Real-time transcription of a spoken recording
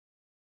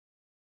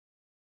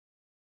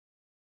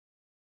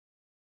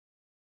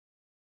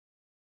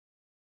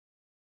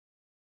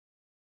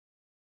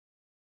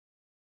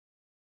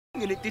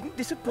and it didn't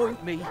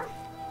disappoint me.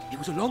 It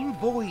was a long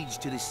voyage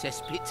to this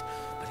cesspit,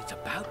 but it's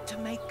about to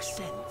make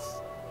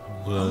sense.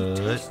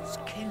 Protest's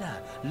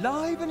killer,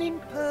 live and in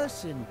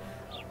person.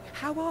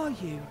 How are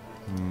you?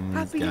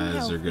 These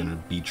guys are gonna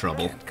be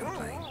trouble. Can't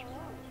complain.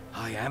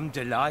 I am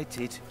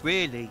delighted,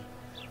 really.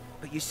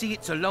 But you see,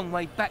 it's a long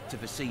way back to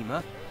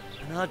Vecima,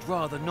 and I'd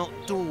rather not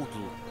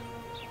dawdle.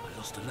 I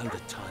lost a load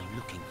of time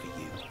looking for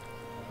you.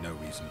 No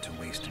reason to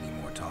waste any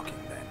more talking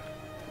then.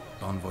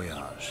 Bon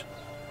voyage.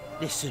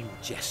 Listen,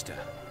 Jester.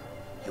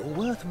 You're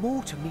worth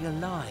more to me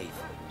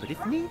alive, but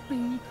if need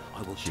be,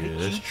 I will take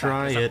you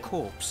try back as a it.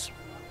 corpse.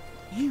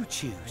 You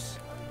choose.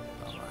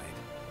 All right.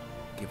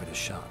 Give it a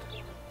shot.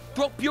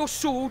 Drop your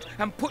sword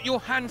and put your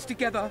hands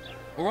together,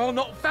 or I'll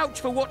not vouch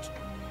for what...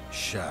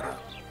 Shut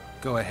up.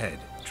 Go ahead.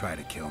 Try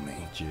to kill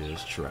me.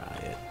 Just try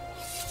it.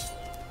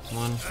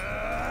 One.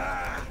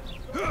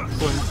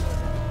 One.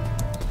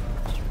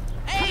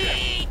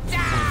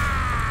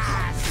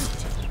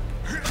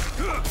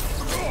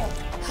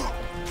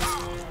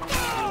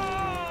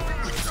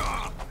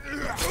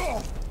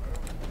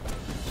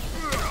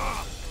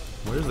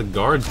 Where's the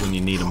guards when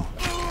you need them?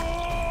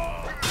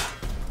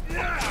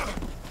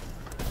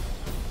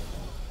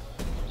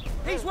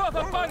 He's worth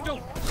a bundle!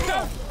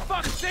 Don't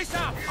fuck this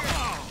up!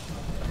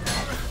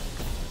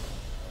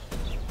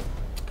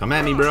 Come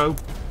at me, bro.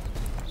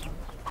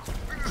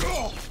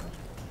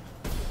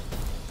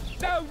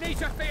 No need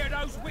to fear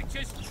those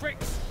witches'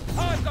 tricks!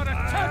 I've got a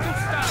turtle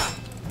star!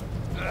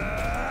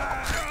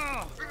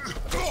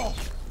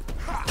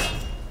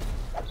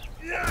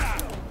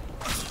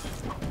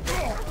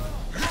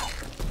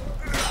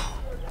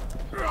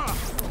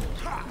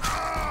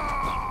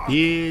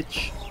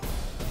 Bitch.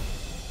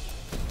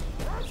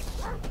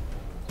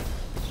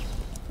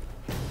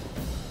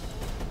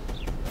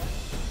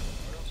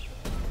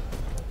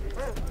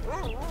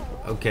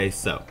 Okay,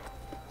 so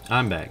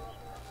I'm back.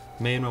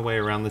 Made my way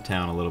around the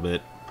town a little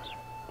bit.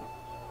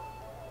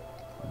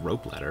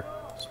 Rope ladder.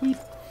 Sweet.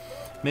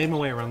 Made my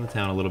way around the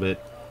town a little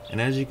bit, and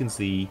as you can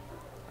see,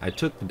 I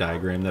took the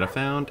diagram that I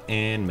found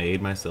and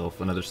made myself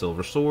another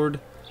silver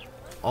sword.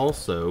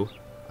 Also,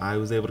 I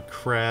was able to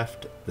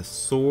craft the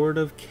Sword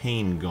of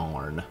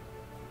Caingarn.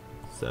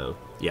 So,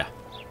 yeah.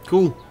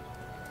 Cool.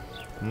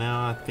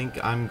 Now I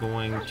think I'm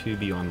going to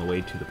be on the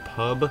way to the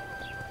pub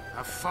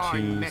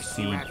to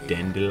see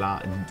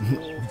Dandelion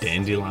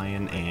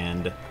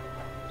and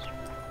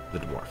the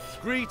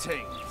dwarf.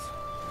 Greetings!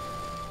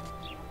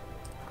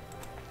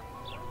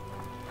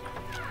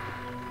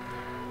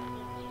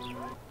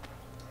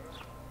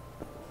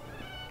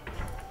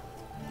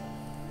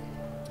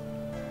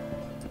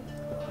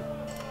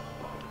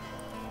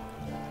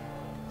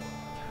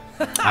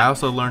 I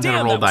also learned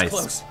how to roll dice.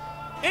 Close.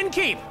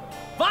 Innkeep!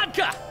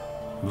 Vodka!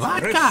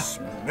 Vodka! Chris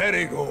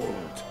Marigold.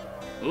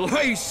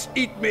 Lice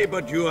eat me,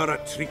 but you are a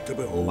treat to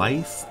behold.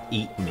 Lice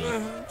eat me.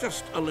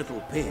 Just a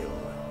little pale.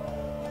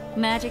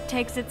 Magic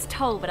takes its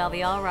toll, but I'll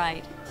be all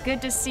right.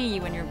 Good to see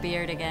you in your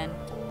beard again.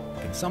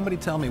 Can somebody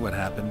tell me what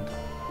happened?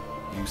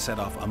 You set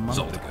off a month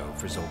ago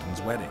for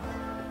Zoltan's wedding.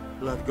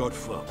 Blood got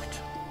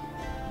fucked.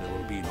 There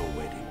will be no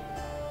wedding.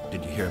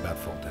 Did you hear about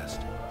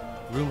Foltest?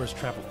 Rumors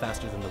travel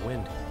faster than the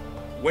wind.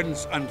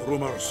 Winds and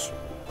rumors.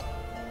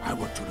 I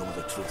want to know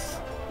the truth.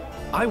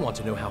 I want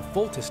to know how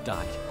Foltest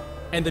died.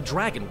 And the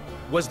dragon,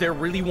 was there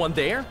really one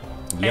there?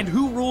 Yep. And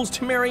who rules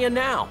Temeria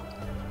now?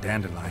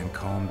 Dandelion,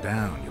 calm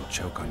down. You'll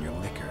choke on your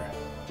liquor.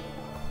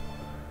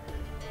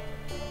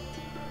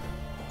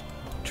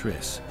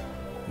 Triss,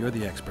 you're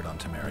the expert on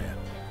Temeria.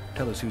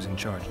 Tell us who's in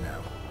charge now.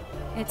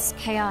 It's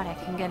chaotic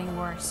and getting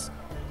worse.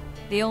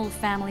 The old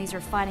families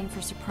are fighting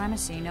for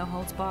supremacy, no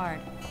holds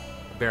barred.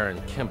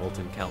 Baron Kimbolt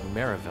and Count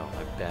Marivel,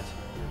 I bet.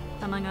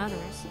 Among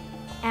others.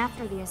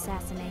 After the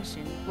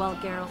assassination, while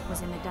Geralt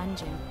was in the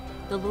dungeon,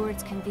 the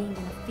lords convened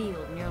in a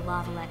field near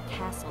Lavalette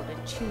Castle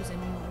to choose a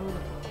new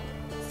ruler.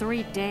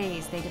 3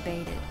 days they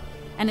debated,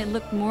 and it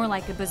looked more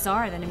like a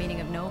bazaar than a meeting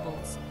of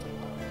nobles.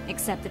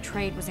 Except the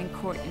trade was in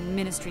court and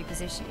ministry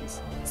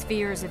positions,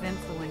 spheres of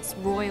influence,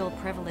 royal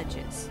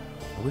privileges.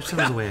 I wish there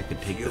was a way I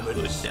could take the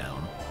hood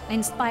down.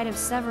 In spite of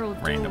several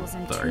Random duels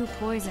and thought. 2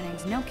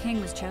 poisonings, no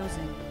king was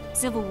chosen.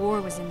 Civil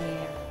war was in the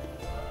air.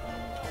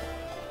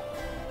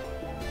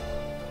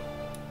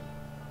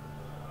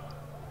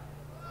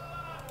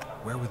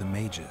 Where were the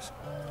mages?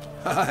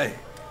 Aye.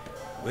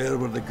 Where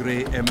were the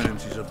grey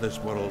eminences of this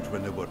world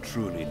when they were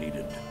truly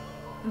needed?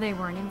 They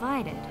weren't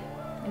invited.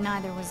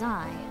 Neither was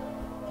I.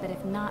 But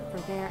if not for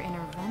their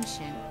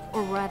intervention,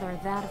 or rather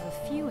that of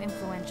a few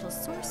influential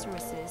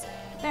sorceresses,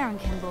 Baron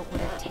Kimbolt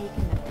would have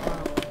taken the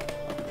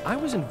throne. I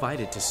was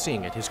invited to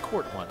sing at his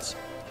court once.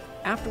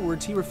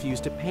 Afterwards, he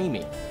refused to pay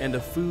me, and the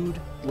food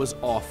was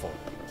awful.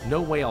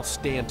 No way I'll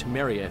stay in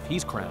Temeria if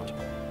he's crowned.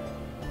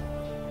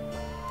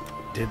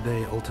 Did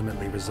they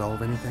ultimately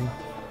resolve anything?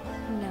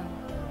 No.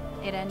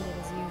 It ended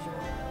as usual.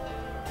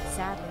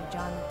 Sadly,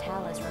 John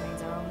Natalis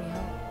remains our only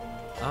hope.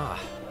 Ah,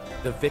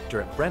 the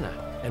victor at Brenna,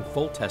 and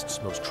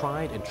Foltest's most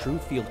tried and true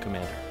field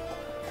commander.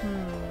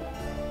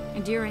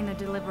 During the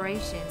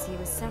deliberations, he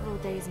was several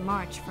days'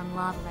 march from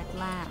Lavalette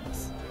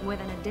lands, with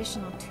an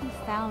additional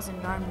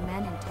 2,000 armed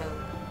men in tow.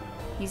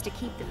 He's to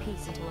keep the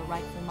peace until a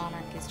rightful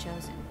monarch is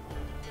chosen.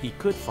 He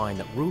could find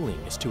that ruling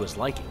is to his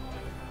liking.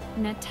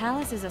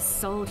 Natalis is a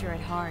soldier at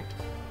heart.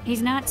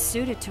 He's not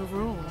suited to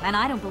rule, and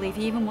I don't believe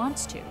he even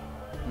wants to.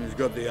 He's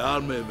got the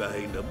army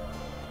behind him.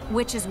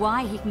 Which is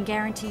why he can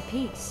guarantee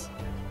peace.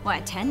 Well,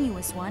 a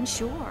tenuous one,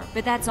 sure,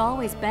 but that's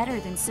always better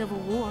than civil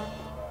war.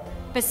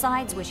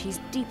 Besides which, he's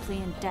deeply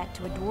in debt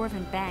to a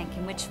dwarven bank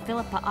in which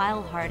Philippa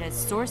Eilhart, as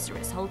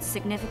sorceress, holds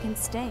significant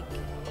stake.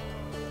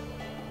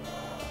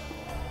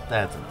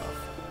 That's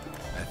enough.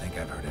 I think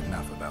I've heard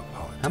enough about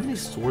politics. How many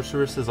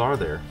sorceresses are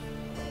there?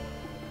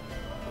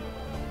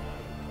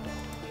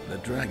 The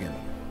dragon.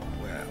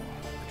 Well,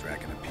 the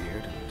dragon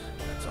appeared, and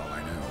that's all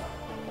I know.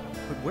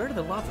 But where did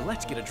the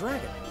Lavalettes get a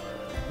dragon?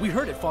 We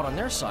heard it fought on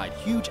their side,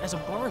 huge as a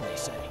barn, they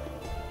say.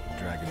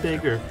 Dragons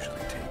Bigger. don't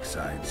usually take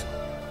sides.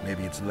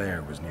 Maybe its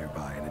lair was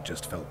nearby and it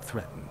just felt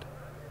threatened.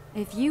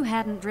 If you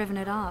hadn't driven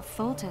it off,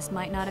 Foltest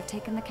might not have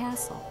taken the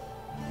castle.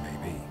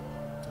 Maybe.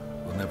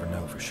 We'll never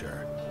know for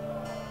sure.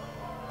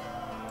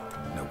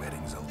 No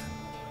wedding,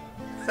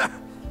 Zoltan.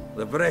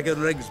 The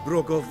Breckenrigs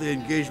broke off the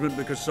engagement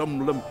because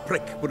some limp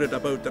prick put it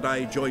about that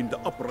I joined the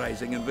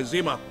uprising in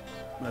Vizima.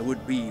 My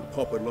would-be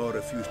Popper-law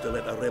refused to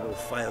let a rebel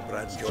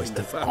firebrand join Just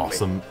the an family.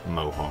 awesome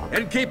mohawk.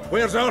 And keep,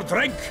 where's our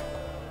drink?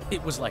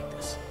 It was like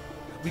this.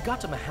 We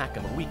got to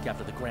Mahakam a week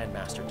after the Grand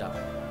Master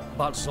died.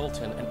 Bought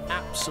Zoltan an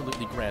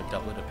absolutely grand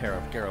doublet, a pair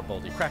of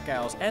Garibaldi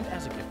Krakows, and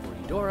as a gift for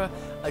Eudora,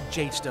 a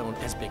jadestone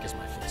as big as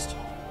my fist.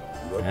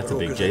 You were That's a broke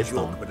big as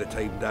jadestone. joke by the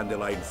time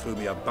Dandelion threw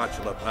me a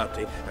bachelor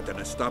party at an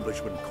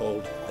establishment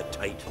called the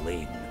Tight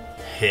Lane.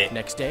 Hit.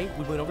 Next day,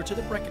 we went over to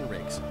the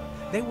Breckenrigs.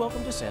 They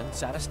welcomed us in,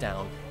 sat us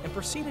down, and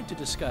proceeded to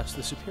discuss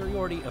the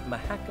superiority of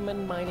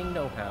Mahakaman mining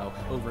know-how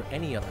over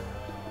any other.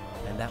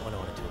 And that went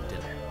on until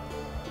dinner.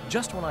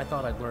 Just when I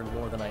thought I'd learned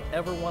more than I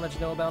ever wanted to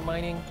know about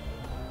mining,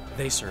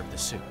 they served the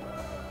soup.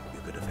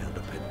 You could have held a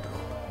pin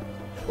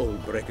drop.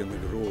 Old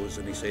Breckenridge rose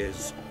and he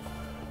says,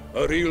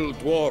 "A real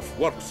dwarf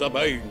works a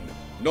bein,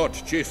 not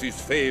chases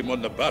fame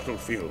on the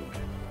battlefield."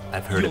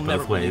 I've heard You'll it never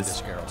both believe ways.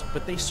 this, Geralt,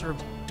 but they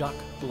served duck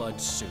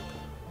blood soup.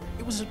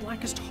 It was as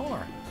black as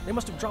tar. They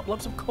must have dropped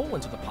lumps of coal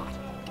into the pot.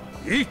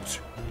 "Eat,"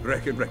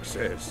 Breckenridge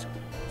says,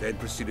 then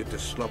proceeded to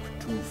slop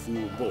 2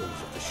 full bowls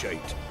of the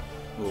shite.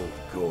 Old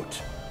goat.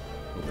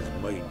 Well, his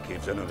mind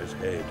caves in on his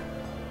head.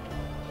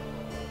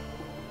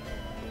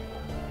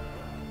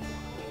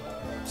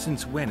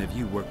 Since when have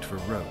you worked for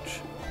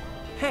Roach?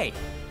 Hey,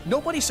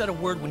 nobody said a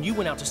word when you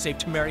went out to save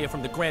Temeria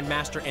from the Grand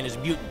Master and his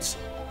mutants.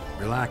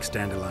 Relax,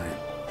 Dandelion.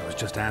 I was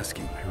just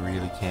asking. I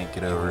really can't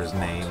get over his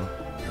name.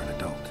 You're an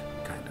adult,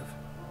 kind of.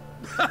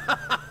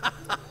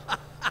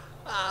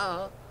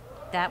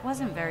 That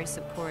wasn't very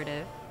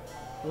supportive.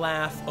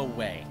 Laugh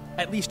away.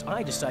 At least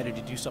I decided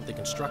to do something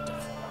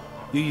constructive.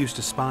 You used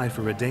to spy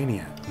for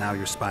Redania. Now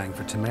you're spying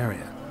for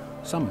Temeria.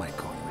 Some might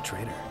call you a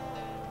traitor.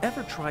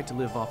 Ever tried to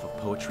live off of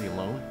poetry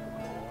alone?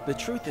 The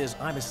truth is,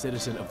 I'm a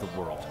citizen of the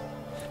world.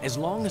 As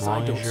long as, As I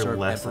long don't as you're serve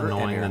less Emperor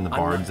annoying Emir, than the I'm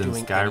not bards in doing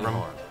any Skyrim,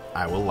 harm.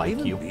 I will like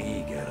Even you.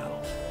 me,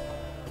 Geralt.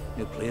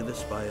 You play the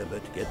spy a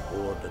bit, get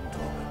bored and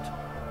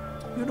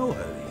drop it. You know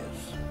how he is.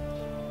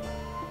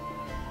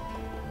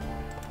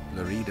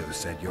 Laredo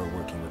said you're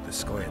working with the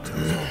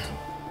Scoia'tael, Zoltan.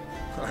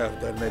 I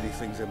have done many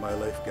things in my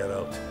life,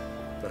 Geralt,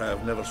 but I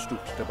have never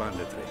stooped to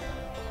banditry.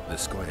 The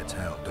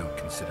Scoia'tael don't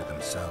consider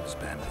themselves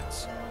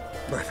bandits.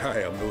 But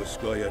I am no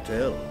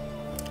Scoia'tael.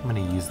 I'm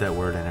gonna use that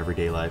word in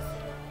everyday life.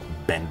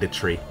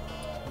 Banditry.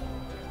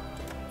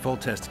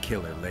 Foltest's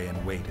killer lay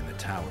in wait in the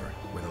tower,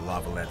 where the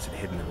Lavalettes had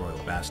hidden the royal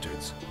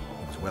bastards.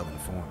 He was well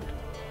informed.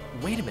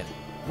 Wait a minute.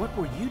 What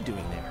were you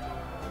doing there?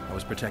 I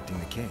was protecting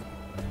the king.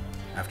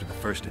 After the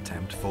first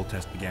attempt,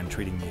 Foltest began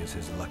treating me as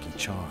his lucky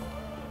charm.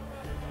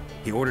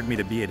 He ordered me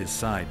to be at his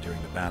side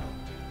during the battle.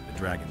 The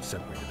dragon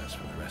separated us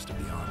from the rest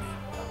of the army.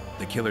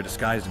 The killer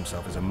disguised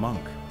himself as a monk,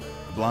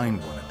 a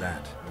blind one at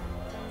that.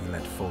 He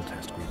let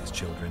Foltest greet his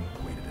children,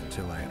 waited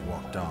until I had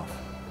walked off,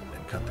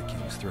 then cut the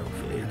king's throat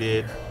from He ear to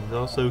did. ear. He's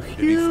also he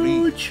flee?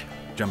 huge.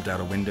 Jumped out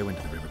a window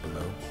into the river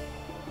below.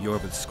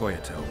 Yorva's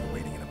Scoia'tael were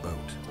waiting in a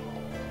boat.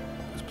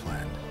 It was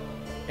planned.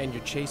 And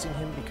you're chasing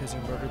him because he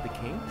murdered the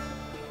king?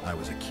 I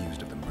was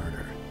accused of the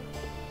murder.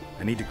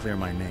 I need to clear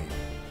my name.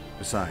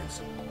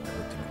 Besides, I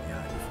looked him in the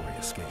eye before he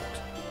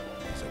escaped.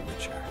 He's a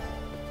witcher.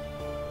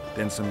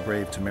 Then some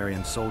brave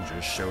Temerian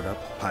soldiers showed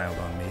up, piled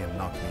on me, and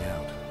knocked me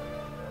out.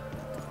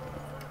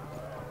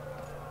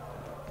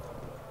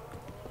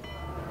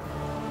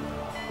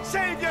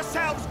 Save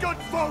yourselves, good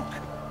folk!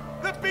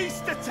 The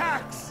beast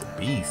attacks!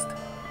 Beast.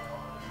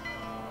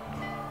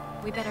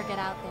 We better get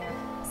out there.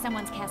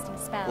 Someone's casting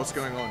spells. What's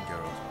going on,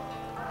 Geralt?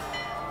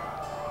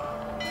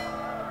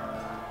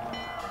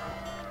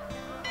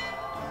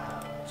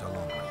 So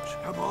long,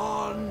 Roach. Come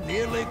on,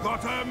 nearly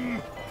got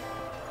him!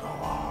 Go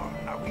on,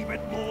 a wee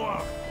bit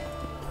more.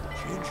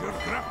 Change your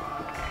grip.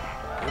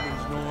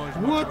 Women's know as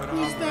much What about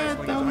was arm that?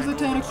 wrestling That as was I a know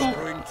tentacle.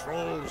 destroying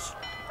trolls.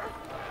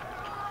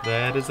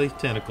 That is a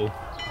tentacle.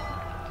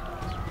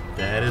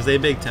 That is a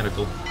big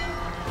tentacle.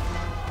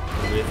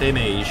 With a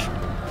mage.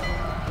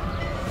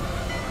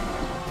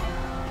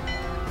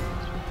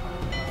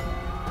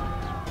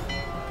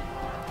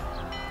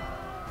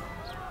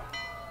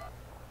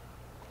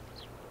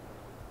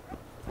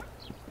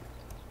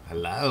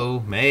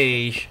 Hello,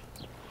 mage.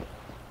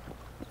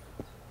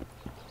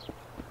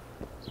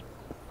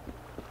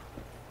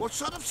 What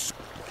sort of...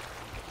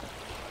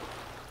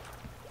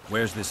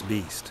 Where's this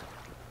beast?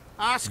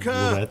 Ask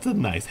Well, her! that's a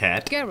nice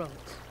hat. Geralt.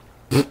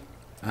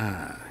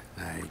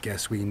 I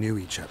guess we knew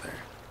each other.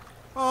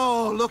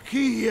 Oh, look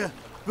here!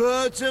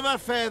 Birds of a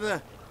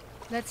feather!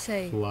 Let's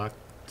say Flock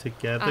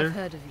together. I've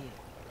heard of you.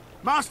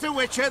 Master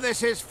Witcher,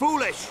 this is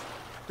foolish!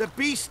 The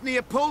beast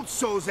near pulled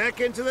Sozek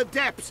into the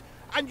depths,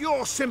 and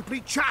you're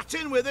simply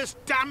chatting with this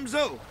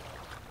damsel!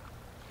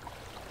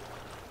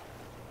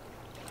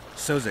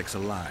 Sozek's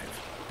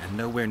alive, and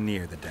nowhere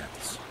near the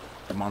depths.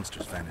 The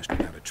monsters vanished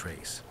without a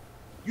trace.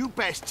 You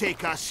best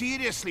take her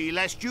seriously,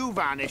 lest you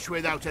vanish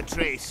without a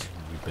trace.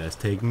 You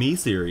best take me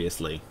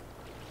seriously.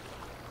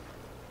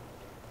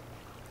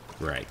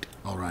 Right.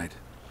 All right.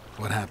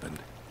 What happened?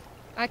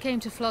 I came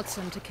to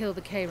Flotsam to kill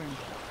the Karen,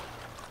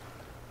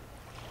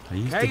 I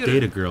used to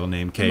date a girl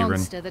named the Karen.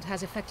 monster that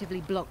has effectively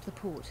blocked the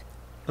port.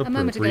 A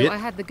moment ago, Appropriate. I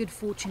had the good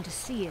fortune to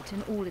see it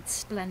in all its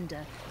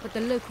splendor, but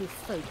the local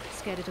folk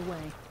scared it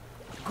away.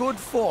 Good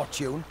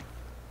fortune?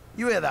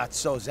 You hear that,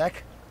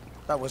 Sozek?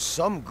 That was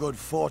some good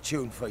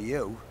fortune for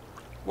you.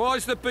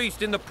 Why's the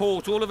beast in the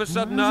port all of a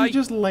sudden, Why is eh? he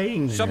just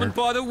laying there? Summoned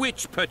by the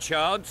witch,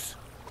 perchance?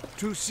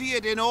 To see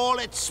it in all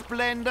its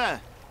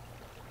splendor.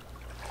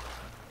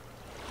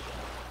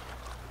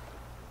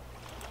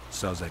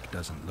 Sozek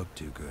doesn't look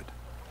too good.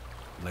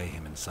 Lay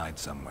him inside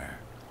somewhere.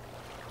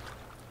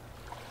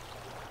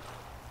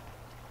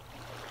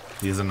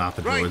 These are not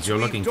the Right, droids you're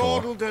we've looking for.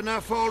 dawdled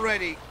enough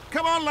already.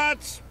 Come on,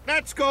 lads,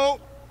 let's go.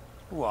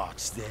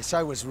 What's this?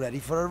 I was ready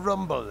for a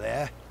rumble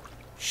there.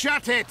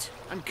 Shut it,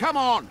 and come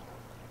on.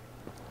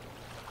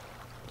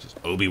 Just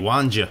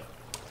Obi-Wan ya.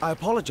 I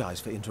apologize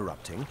for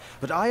interrupting,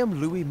 but I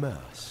am Louis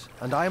Merce,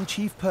 and I am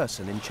chief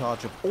person in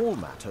charge of all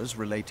matters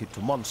related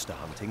to monster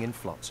hunting in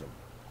Flotsam.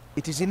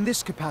 It is in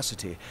this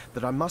capacity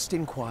that I must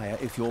inquire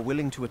if you're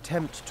willing to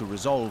attempt to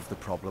resolve the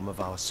problem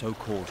of our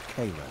so-called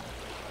Karen,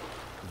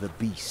 the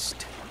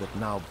beast that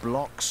now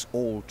blocks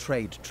all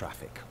trade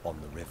traffic on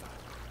the river.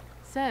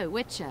 So,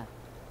 Witcher,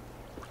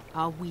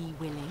 are we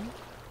willing?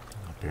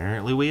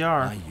 Apparently we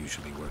are. I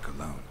usually work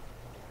alone.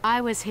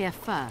 I was here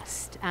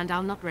first, and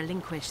I'll not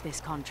relinquish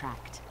this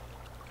contract.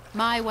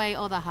 My way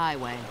or the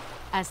highway,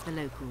 as the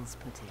locals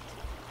put it.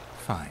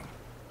 Fine.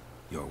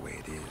 Your way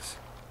it is.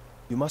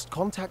 You must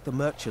contact the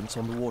merchants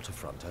on the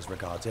waterfront as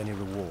regards any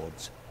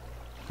rewards.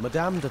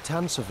 Madame de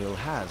Tanseville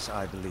has,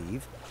 I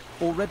believe,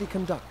 already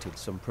conducted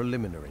some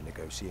preliminary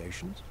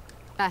negotiations.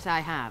 That I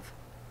have.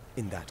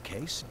 In that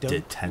case, don't De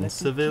let me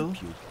Tanseville?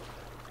 keep you.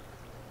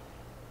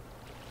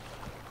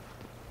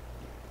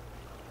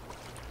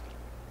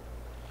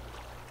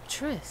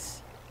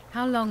 Triss,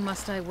 how long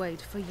must I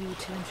wait for you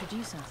to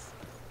introduce us?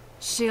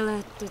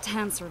 Sheila de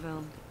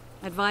Tanserville,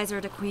 advisor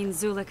to Queen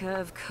Zulika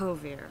of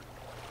Kovir.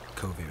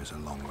 Kovir's a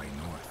long way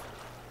north.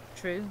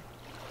 True.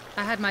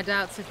 I had my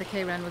doubts if the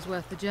Kayran was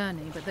worth the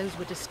journey, but those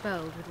were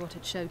dispelled with what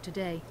it showed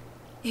today.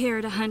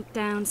 Here to hunt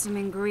down some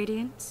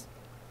ingredients?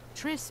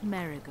 Triss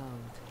Marigold.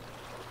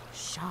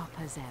 Sharp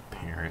as ever.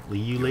 Apparently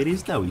you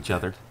ladies know each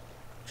other.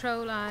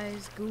 Troll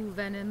eyes, ghoul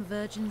venom,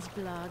 virgin's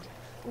blood,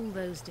 all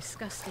those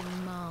disgusting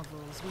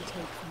marvels we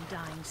take from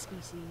dying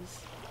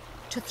species.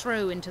 To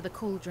throw into the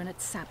cauldron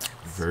at Sabbaths.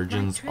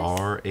 Virgins Right, Triss?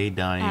 are a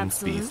dying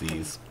Absolutely.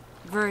 species.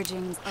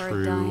 Virgins are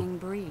True a dying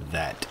breed.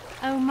 that.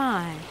 Oh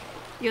my.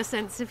 Your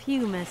sense of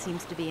humor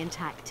seems to be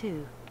intact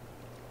too.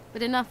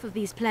 But enough of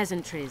these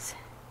pleasantries.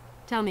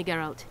 Tell me,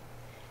 Geralt.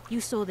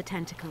 You saw the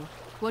tentacle.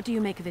 What do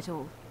you make of it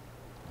all?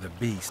 The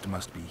beast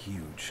must be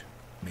huge.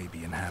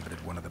 Maybe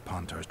inhabited one of the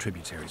Pontar's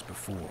tributaries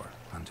before,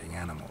 hunting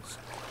animals.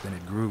 Then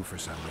it grew for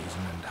some reason,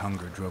 and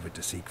hunger drove it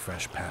to seek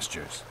fresh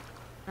pastures.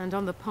 And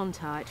on the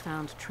Pontar it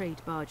found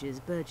trade barges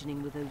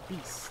burgeoning with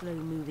obese,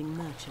 slow-moving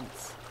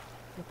merchants.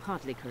 You're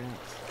partly correct.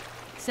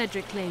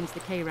 Cedric claims the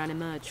Kayran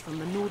emerged from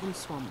the northern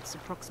swamps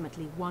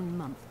approximately 1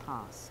 month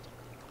past.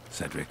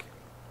 Cedric?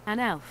 An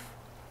elf.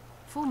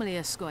 Formerly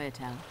a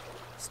Scoia'tael.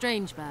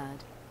 Strange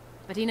bird.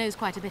 But he knows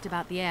quite a bit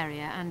about the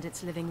area and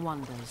its living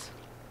wonders.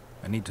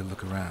 I need to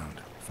look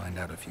around, find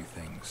out a few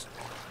things.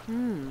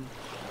 An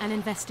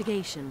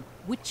investigation.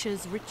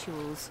 Witches'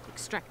 rituals,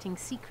 extracting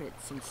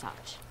secrets and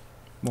such.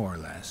 More or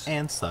less.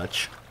 And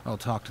such. I'll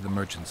talk to the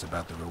merchants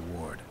about the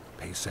reward,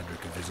 pay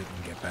Cedric a visit,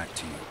 and get back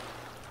to you.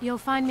 You'll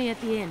find me at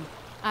the inn.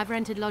 I've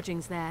rented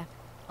lodgings there,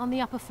 on the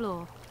upper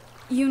floor.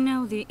 You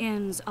know the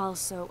inn's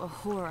also a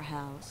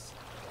whorehouse.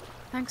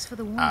 Thanks for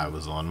the warning. I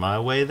was on my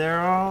way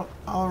there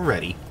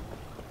already.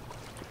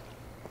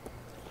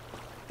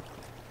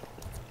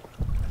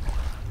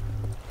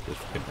 Just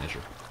for good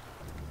measure.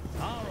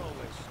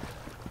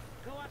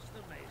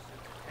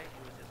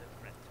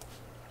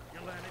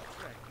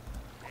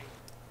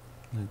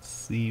 Let's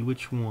see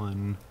which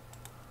one.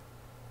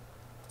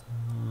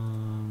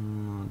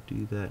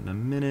 do that in a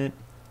minute.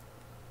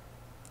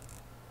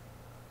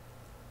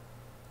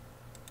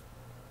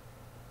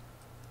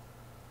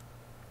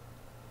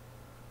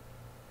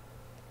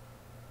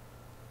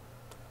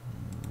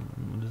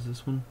 What is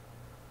this one?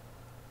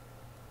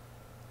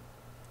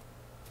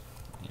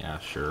 Yeah,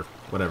 sure.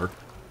 Whatever.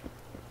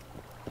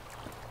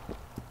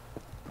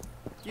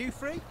 You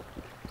free?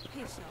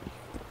 Here, sir.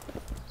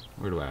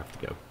 Where do I have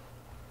to go?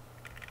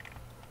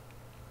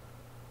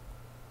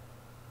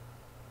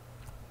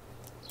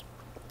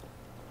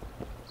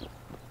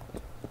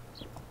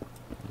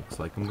 Looks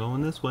like I'm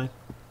going this way.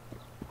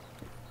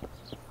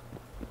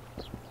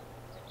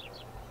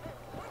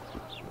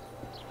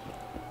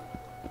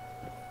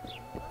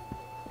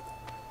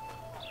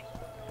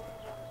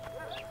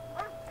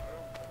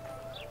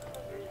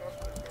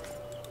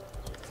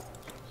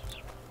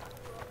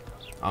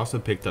 I also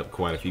picked up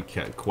quite a few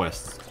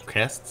quests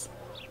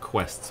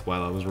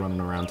while I was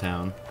running around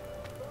town.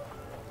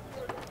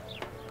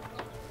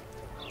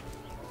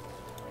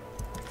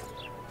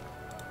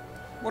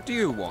 What do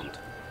you want?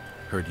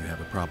 Heard you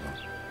have a problem.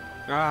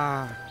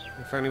 Ah,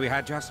 if only we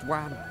had just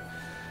one.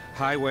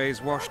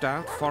 Highways washed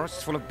out,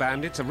 forests full of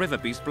bandits, a river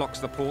beast blocks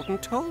the port,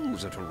 and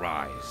tolls are to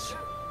rise.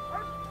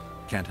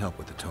 Can't help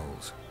with the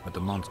tolls, but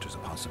the monster's a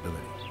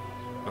possibility.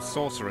 The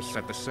sorceress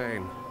said the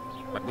same,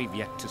 but we've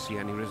yet to see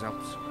any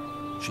results.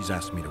 She's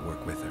asked me to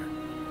work with her.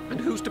 And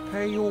who's to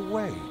pay your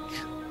wage?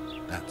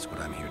 That's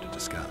what I'm here to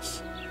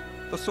discuss.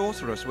 The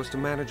sorceress was to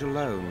manage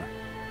alone.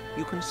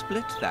 You can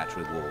split that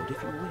reward if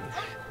you wish.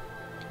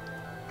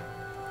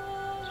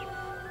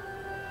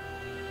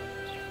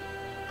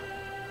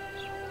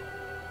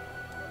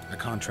 A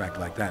contract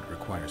like that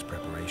requires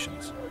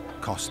preparations.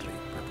 Costly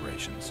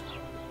preparations.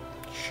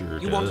 Sure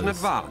does. You want an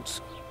advance?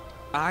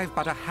 I've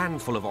but a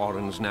handful of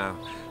orens now,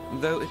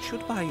 though it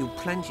should buy you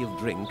plenty of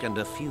drink and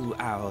a few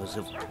hours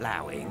of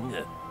ploughing.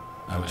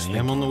 I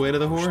am on the way to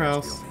the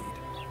whorehouse.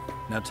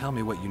 Now tell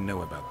me what you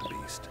know about the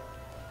beast.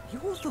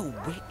 You're the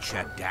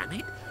Witcher, damn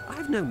it!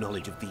 I've no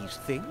knowledge of these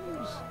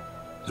things.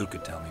 Who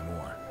could tell me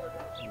more?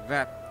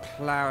 That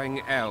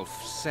ploughing elf,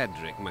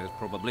 Cedric, most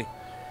probably.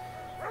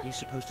 He's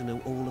supposed to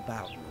know all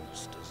about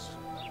monsters.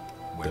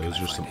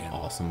 Those are some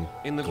awesome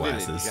in the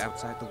glasses. village,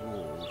 outside the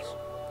walls.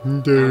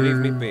 Now leave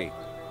me be.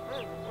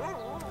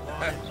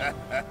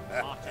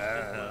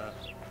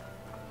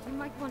 You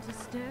might want to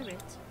stir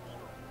it.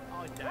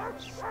 I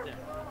don't stir.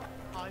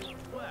 I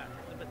work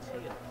the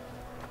material.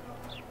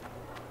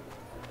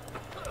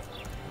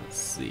 Let's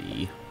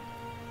see.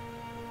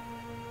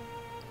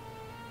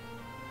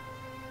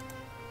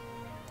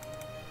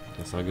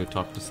 Guess I'll go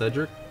talk to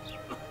Cedric.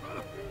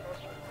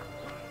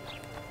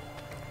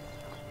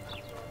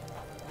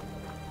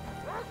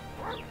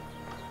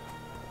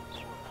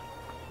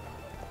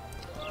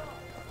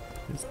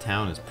 This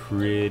town is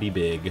pretty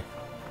big.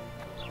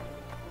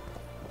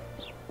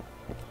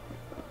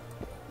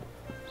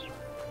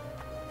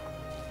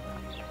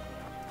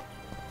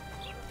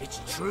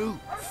 It's true.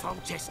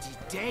 Foltest is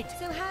dead.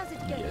 So how's it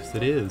going? Yes,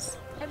 it is.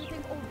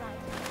 Everything all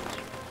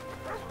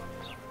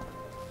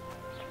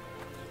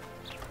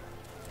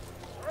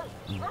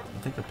right? I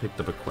think I picked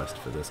up a quest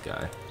for this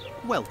guy.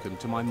 Welcome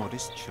to my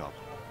modest shop.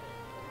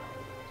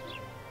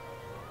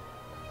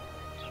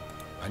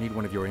 I need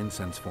one of your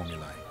incense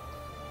formulae.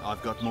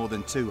 I've got more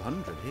than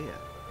 200 here.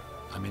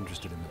 I'm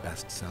interested in the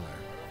best seller.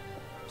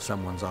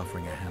 Someone's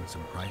offering a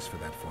handsome price for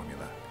that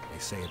formula. They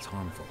say it's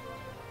harmful.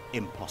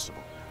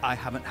 Impossible. I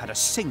haven't had a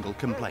single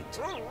complaint.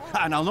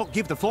 And I'll not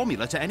give the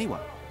formula to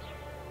anyone.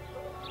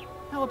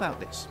 How about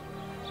this?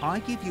 I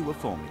give you a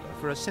formula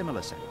for a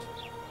similar scent.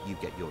 You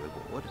get your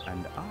reward,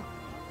 and I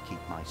keep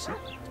my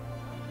secret.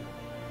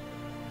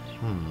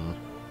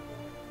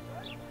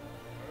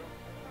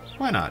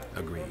 Why not?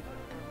 Agreed.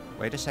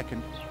 Wait a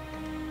second.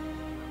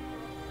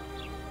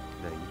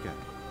 There you go.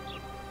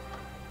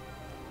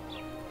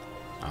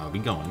 I'll be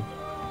going.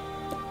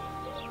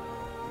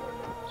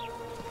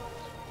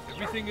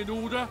 Everything in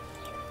order?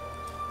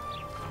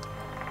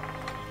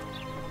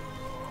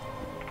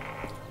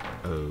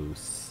 Oh,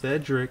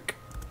 Cedric.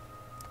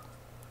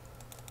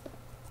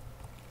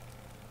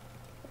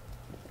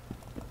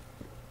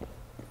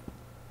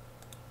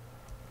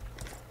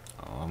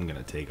 Oh, I'm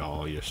gonna take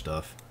all your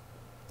stuff.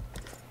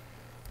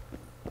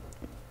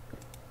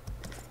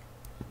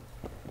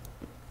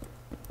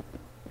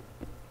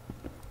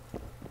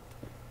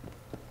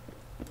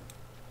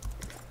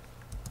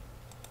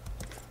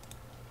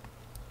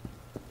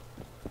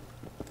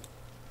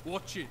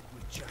 Watch it,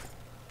 Witcher.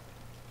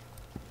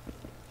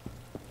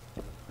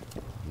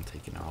 I'm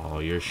taking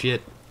all your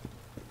shit.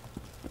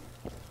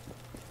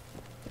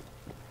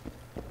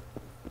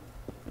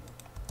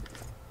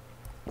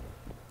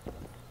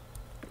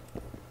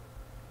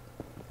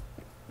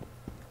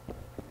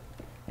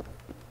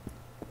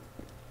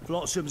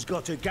 Flotsam's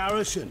got a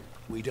garrison.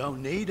 We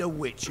don't need a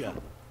Witcher.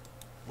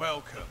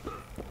 Welcome.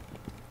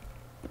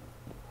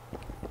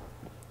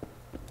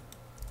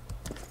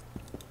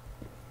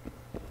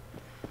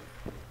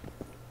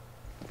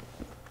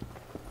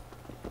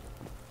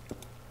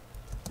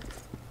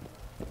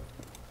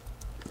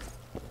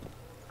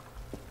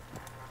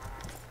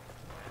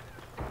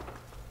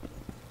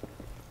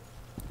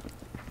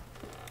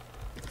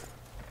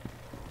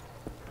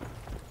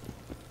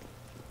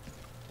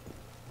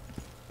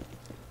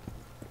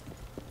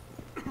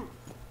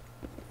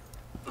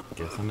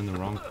 Guess I'm in the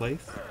wrong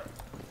place.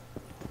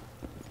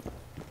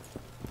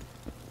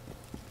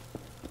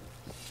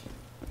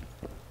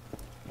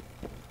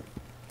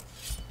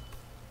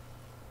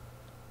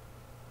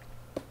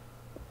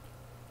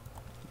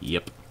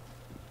 Yep.